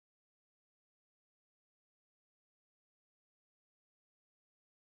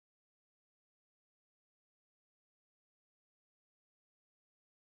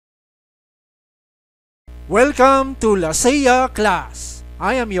Welcome to Lasea class.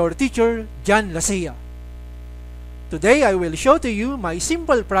 I am your teacher, John Lasea. Today I will show to you my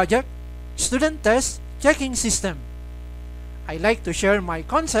simple project, Student Test Checking System. I like to share my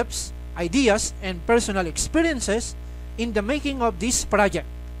concepts, ideas, and personal experiences in the making of this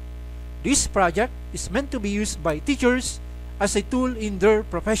project. This project is meant to be used by teachers as a tool in their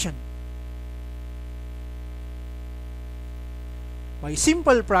profession. My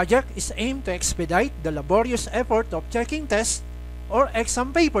simple project is aimed to expedite the laborious effort of checking tests or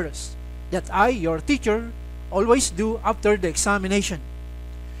exam papers that I, your teacher, always do after the examination.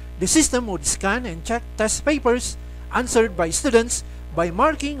 The system would scan and check test papers answered by students by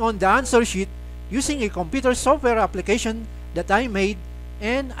marking on the answer sheet using a computer software application that I made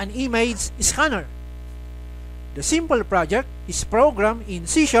and an image scanner. The simple project is programmed in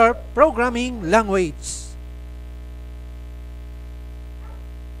C# programming language.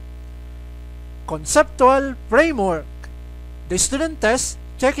 Conceptual framework. The student test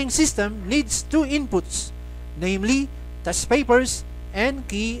checking system needs two inputs, namely test papers and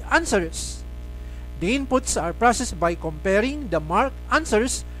key answers. The inputs are processed by comparing the marked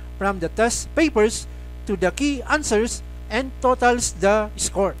answers from the test papers to the key answers and totals the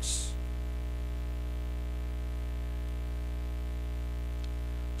scores.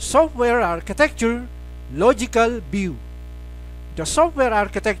 Software architecture logical view. The software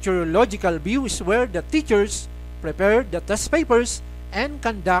architecture logical view is where the teachers prepare the test papers and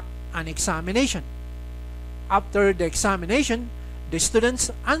conduct an examination. After the examination, the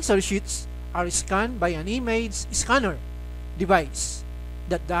students' answer sheets are scanned by an image scanner device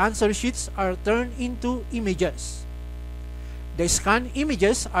that the answer sheets are turned into images. The scanned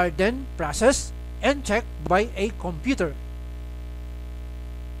images are then processed and checked by a computer.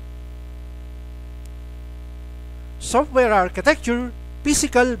 Software architecture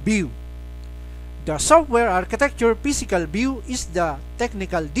physical view. The software architecture physical view is the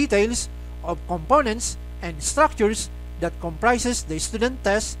technical details of components and structures that comprises the student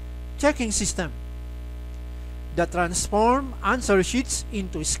test checking system. The transform answer sheets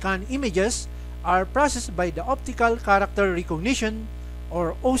into scanned images are processed by the optical character recognition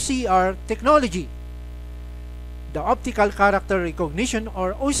or OCR technology. The optical character recognition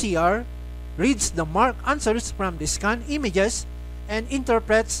or OCR reads the marked answers from the scanned images and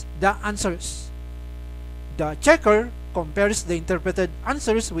interprets the answers. The checker compares the interpreted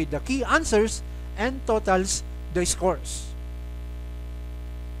answers with the key answers and totals the scores.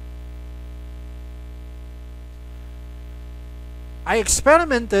 I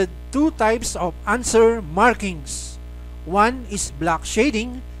experimented two types of answer markings. One is black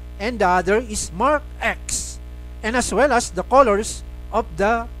shading and the other is mark X, and as well as the colors of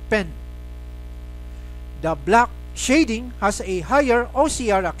the pen. The black shading has a higher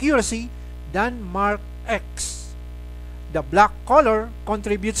OCR accuracy than mark X. The black color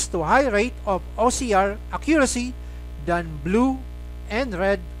contributes to high rate of OCR accuracy than blue and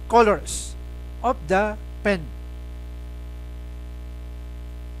red colors of the pen.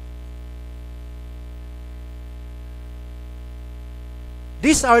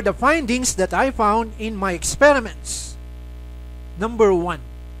 These are the findings that I found in my experiments. Number 1.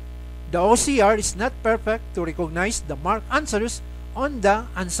 The OCR is not perfect to recognize the marked answers on the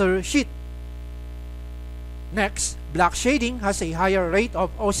answer sheet. Next, black shading has a higher rate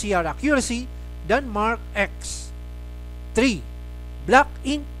of OCR accuracy than mark X. 3. Black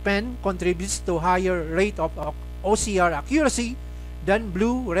ink pen contributes to higher rate of OCR accuracy than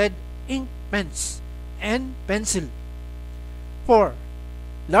blue-red ink pens and pencil. 4.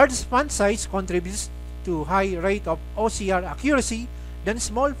 Large font size contributes to high rate of OCR accuracy than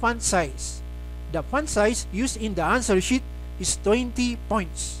small font size. The font size used in the answer sheet is 20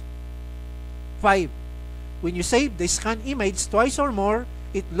 points. 5. When you save the scanned image twice or more,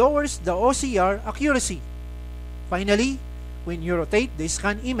 it lowers the OCR accuracy. Finally, when you rotate the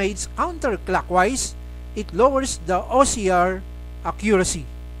scanned image counterclockwise, it lowers the OCR accuracy.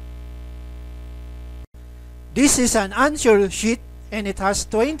 This is an answer sheet and it has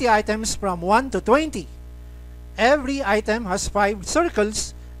 20 items from 1 to 20. Every item has 5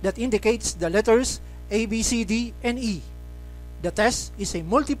 circles that indicates the letters A, B, C, D, and E. The test is a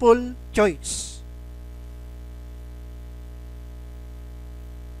multiple choice.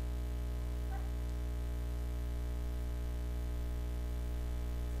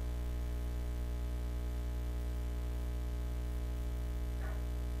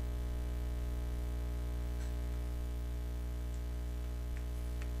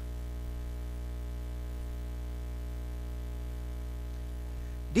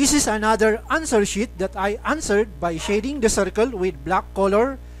 This is another answer sheet that I answered by shading the circle with black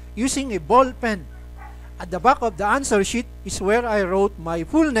color using a ball pen. At the back of the answer sheet is where I wrote my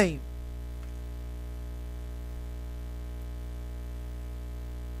full name.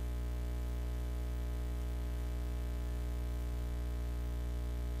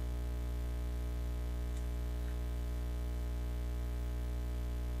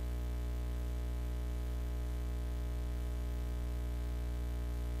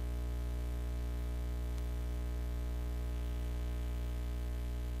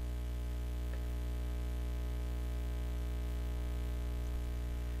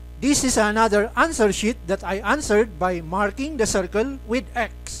 This is another answer sheet that I answered by marking the circle with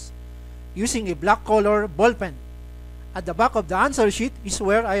X using a black color ball pen. At the back of the answer sheet is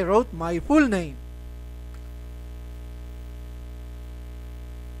where I wrote my full name.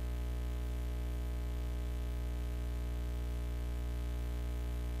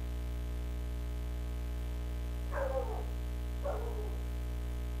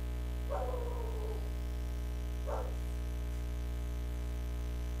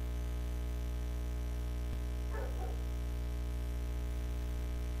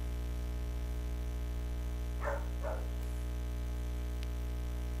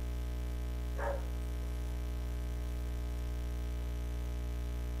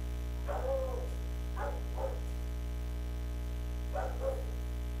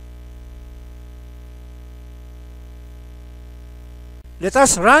 Let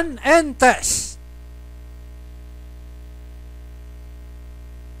us run and test.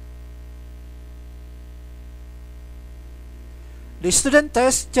 The student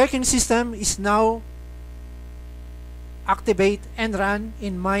test checking system is now activate and run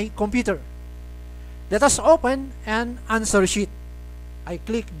in my computer. Let us open an answer sheet. I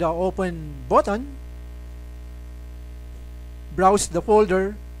click the open button, browse the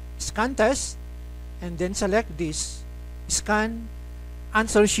folder, scan test, and then select this scan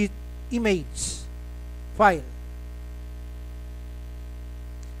answer sheet image file.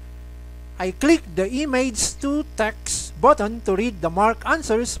 I click the image to text button to read the marked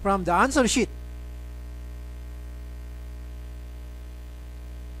answers from the answer sheet.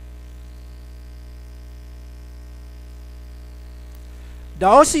 The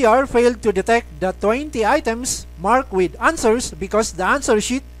OCR failed to detect the 20 items marked with answers because the answer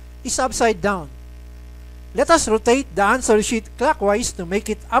sheet is upside down. Let us rotate the answer sheet clockwise to make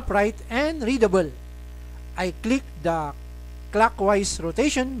it upright and readable. I click the clockwise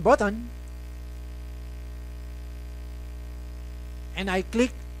rotation button and I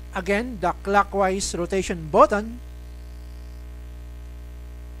click again the clockwise rotation button.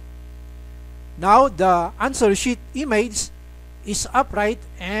 Now the answer sheet image is upright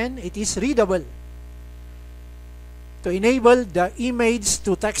and it is readable. To enable the image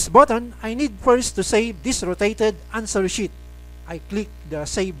to text button, I need first to save this rotated answer sheet. I click the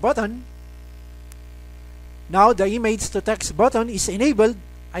save button. Now the image to text button is enabled.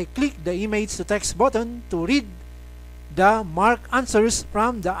 I click the image to text button to read the marked answers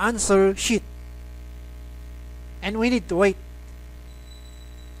from the answer sheet. And we need to wait.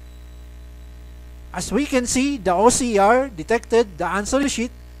 As we can see, the OCR detected the answer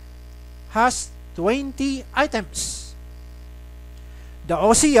sheet has 20 items. The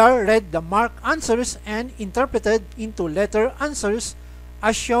OCR read the marked answers and interpreted into letter answers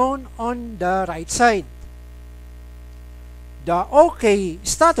as shown on the right side. The OK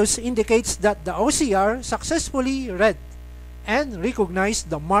status indicates that the OCR successfully read and recognized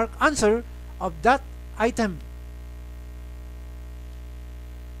the marked answer of that item.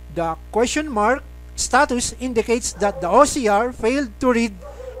 The question mark status indicates that the OCR failed to read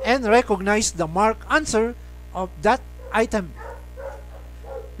and recognize the marked answer of that item.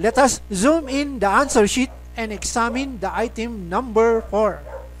 Let us zoom in the answer sheet and examine the item number 4.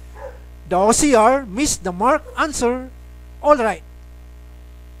 The OCR missed the marked answer. Alright.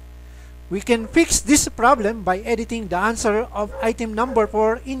 We can fix this problem by editing the answer of item number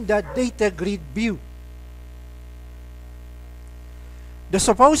 4 in the data grid view. The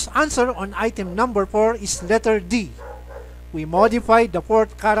supposed answer on item number 4 is letter D. We modify the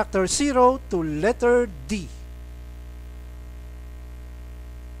fourth character 0 to letter D.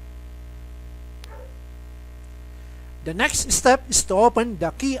 The next step is to open the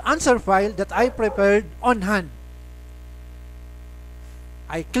key answer file that I prepared on hand.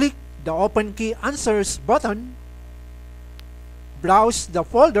 I click the Open Key Answers button, browse the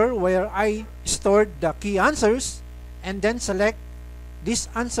folder where I stored the key answers, and then select this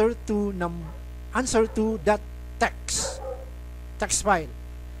answer to that text file.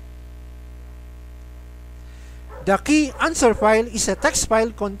 The key answer file is a text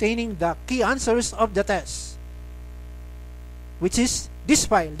file containing the key answers of the test, which is this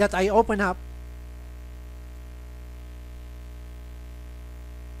file that I open up.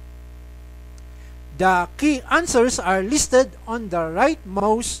 The key answers are listed on the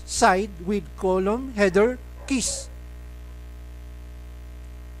rightmost side with column header keys.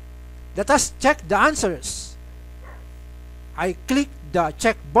 Let us check the answers. I click the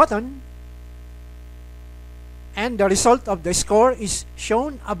check button and the result of the score is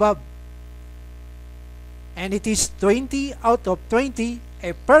shown above. And it is 20 out of 20,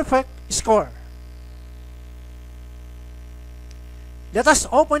 a perfect score. Let us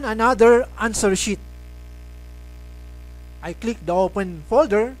open another answer sheet. I click the open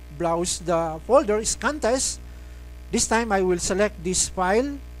folder, browse the folder, scan test. This time I will select this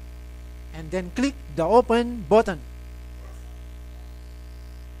file and then click the open button.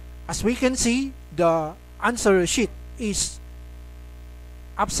 As we can see, the answer sheet is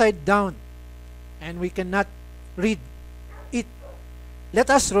upside down and we cannot read it. Let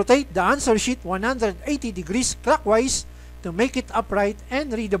us rotate the answer sheet 180 degrees clockwise to make it upright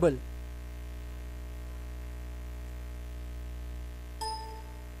and readable.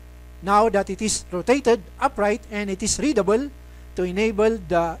 Now that it is rotated upright and it is readable, to enable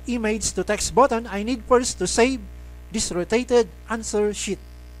the image to text button, I need first to save this rotated answer sheet.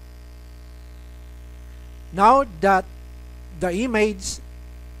 Now that the image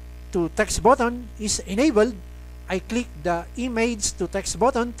to text button is enabled, I click the image to text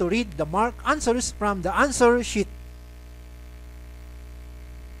button to read the marked answers from the answer sheet.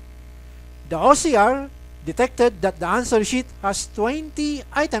 The OCR detected that the answer sheet has 20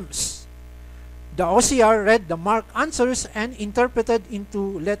 items. The OCR read the marked answers and interpreted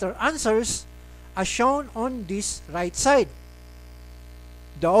into letter answers as shown on this right side.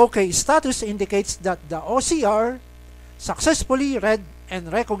 The OK status indicates that the OCR successfully read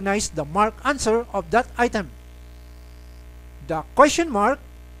and recognized the marked answer of that item. The question mark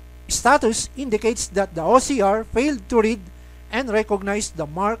status indicates that the OCR failed to read and recognize the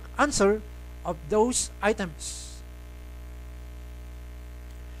marked answer of those items.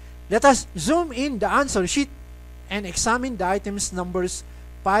 Let us zoom in the answer sheet and examine the items numbers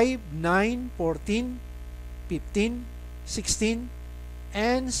 5, 9, 14, 15, 16,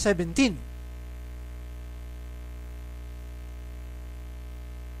 and 17.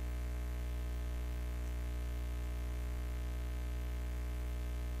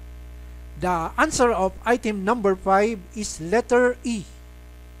 The answer of item number 5 is letter E.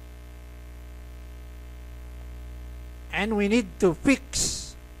 And we need to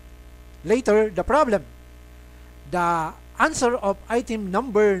fix later the problem. The answer of item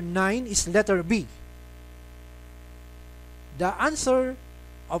number 9 is letter B. The answer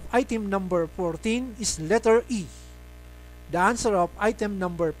of item number 14 is letter E. The answer of item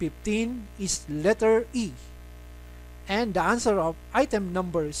number 15 is letter E. And the answer of item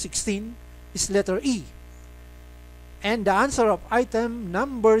number 16 is letter E. And the answer of item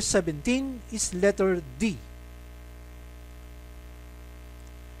number 17 is letter D.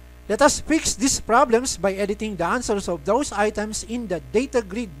 Let us fix these problems by editing the answers of those items in the data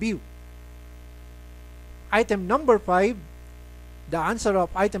grid view. Item number 5, the answer of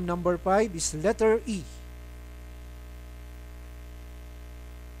item number 5 is letter E.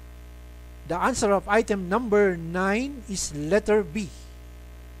 The answer of item number 9 is letter B.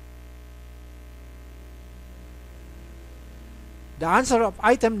 The answer of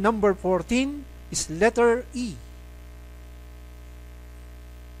item number 14 is letter E.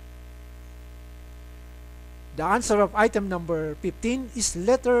 The answer of item number 15 is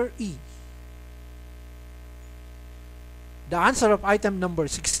letter E. The answer of item number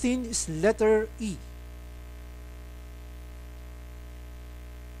 16 is letter E.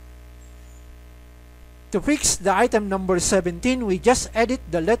 To fix the item number 17, we just edit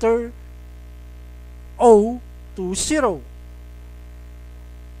the letter O to 0,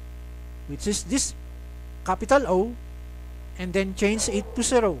 which is this capital O, and then change it to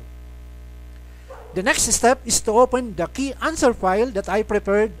 0. The next step is to open the key answer file that I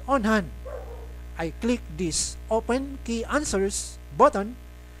prepared on hand. I click this Open Key Answers button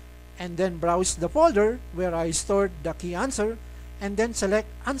and then browse the folder where I stored the key answer and then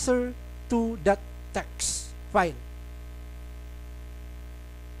select Answer to that text file.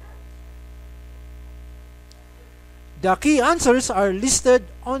 The key answers are listed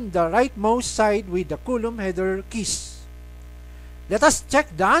on the rightmost side with the column header keys. Let us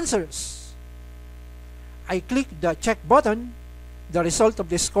check the answers. I click the check button. The result of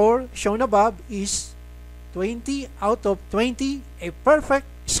the score shown above is 20 out of 20, a perfect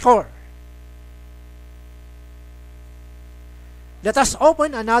score. Let us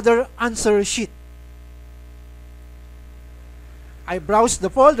open another answer sheet. I browse the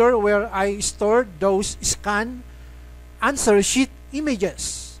folder where I stored those scanned answer sheet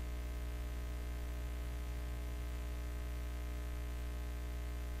images.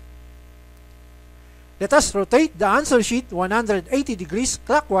 Let us rotate the answer sheet 180 degrees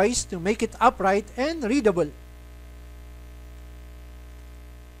clockwise to make it upright and readable.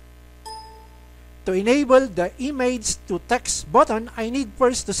 To enable the image to text button, I need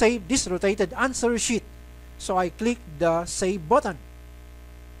first to save this rotated answer sheet. So I click the Save button.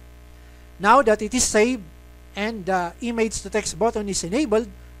 Now that it is saved and the image to text button is enabled,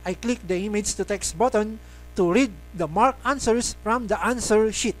 I click the image to text button to read the marked answers from the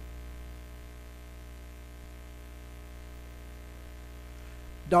answer sheet.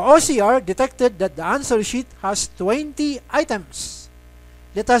 The OCR detected that the answer sheet has 20 items.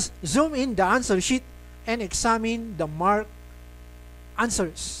 Let us zoom in the answer sheet and examine the marked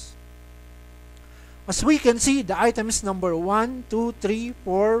answers. As we can see, the items number 1, 2, 3,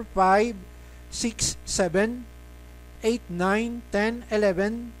 4, 5, 6, 7, 8, 9, 10,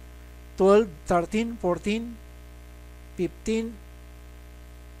 11, 12, 13, 14, 15,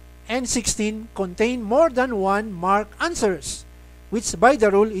 and 16 contain more than one marked answers, which by the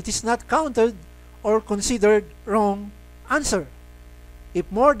rule it is not counted or considered wrong answer if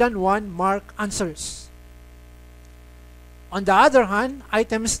more than one marked answers. On the other hand,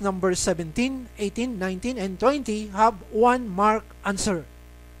 items number 17, 18, 19, and 20 have one marked answer.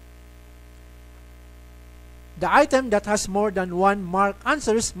 The item that has more than one marked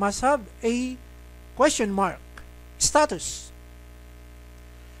answers must have a question mark status.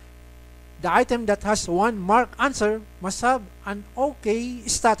 The item that has one marked answer must have an OK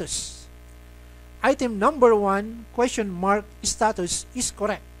status. Item number 1 question mark status is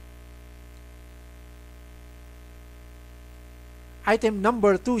correct. Item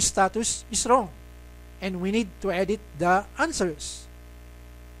number 2 status is wrong, and we need to edit the answers.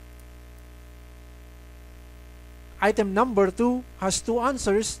 Item number 2 has two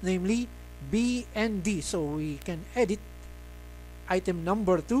answers, namely B and D, so we can edit item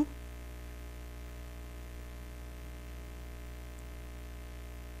number 2.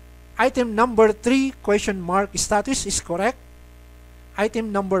 Item number 3 question mark status is correct.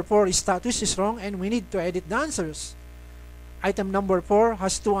 Item number 4 status is wrong, and we need to edit the answers. Item number 4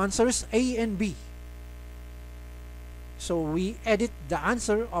 has two answers, A and B. So we edit the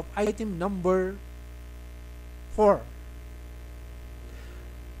answer of item number 4.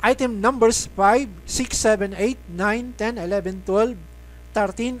 Item numbers 5, 6, 7, 8, 9, 10, 11, 12,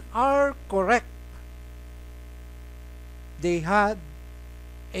 13 are correct. They had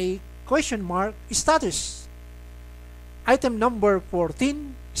a question mark status. Item number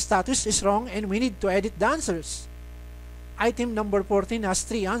 14 status is wrong, and we need to edit the answers. Item number 14 has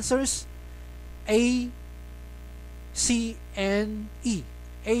three answers, A, C, and E.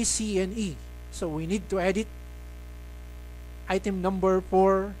 A, C, and E. So we need to edit item number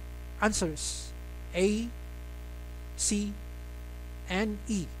 4 answers, A, C, and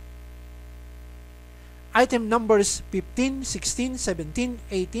E. Item numbers 15, 16, 17,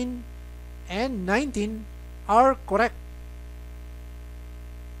 18, and 19 are correct.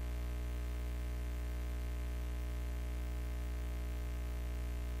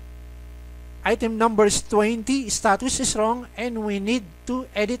 Item numbers 20 status is wrong, and we need to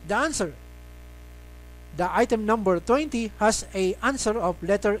edit the answer. The item number 20 has a answer of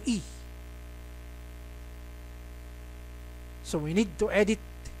letter E. So we need to edit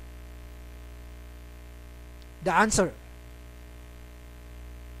the answer.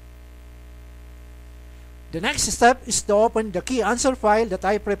 The next step is to open the key answer file that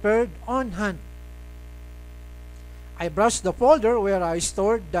I prepared on hand. I browse the folder where I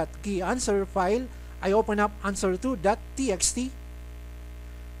stored that key answer file. I open up answer2.txt.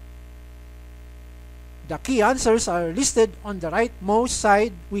 The key answers are listed on the rightmost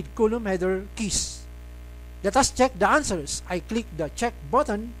side with column header keys. Let us check the answers. I click the check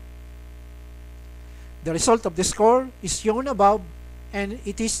button. The result of the score is shown above, and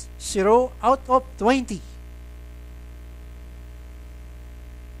it is 0 out of 20.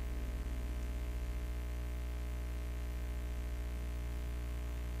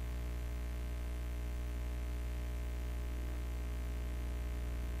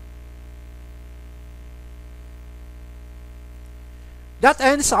 That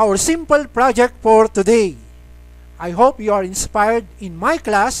ends our simple project for today. I hope you are inspired in my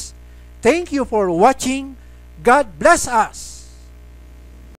class. Thank you for watching. God bless us.